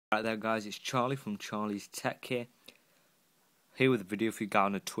Right there guys, it's Charlie from Charlie's Tech here with a video for you guys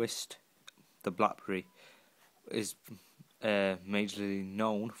on a twist. The BlackBerry is majorly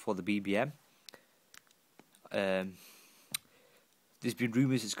known for the BBM. There's been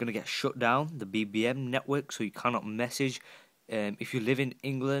rumours it's going to get shut down, the BBM network, so you cannot message. If you live in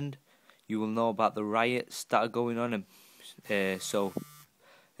England, you will know about the riots that are going on, and so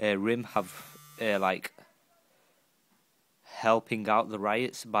RIM have helping out the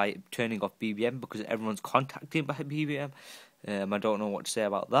riots by turning off BBM because everyone's contacted by BBM. I don't know what to say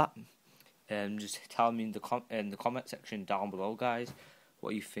about that. Just tell me in the comment section down below, guys,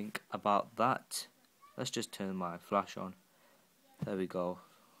 what you think about that. Let's just turn my flash on. There we go.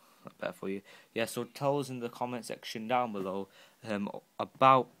 That's better for you. Yeah, so tell us in the comment section down below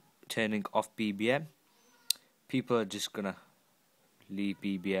about turning off BBM. People are just gonna leave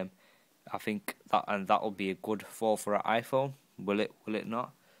BBM. I think that will be a good fall for an iPhone. Will it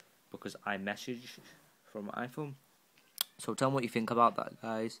not? Because I message from my iPhone. So tell me what you think about that,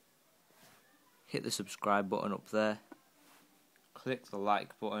 guys. Hit the subscribe button up there. Click the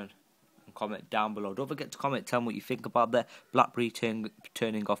like button and comment down below. Don't forget to comment. Tell me what you think about that. BlackBerry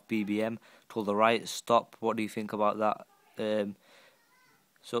turning off BBM till the riots stop. What do you think about that?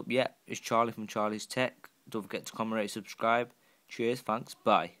 So yeah, it's Charlie from Charlie's Tech. Don't forget to comment, rate, subscribe. Cheers, thanks,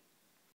 bye.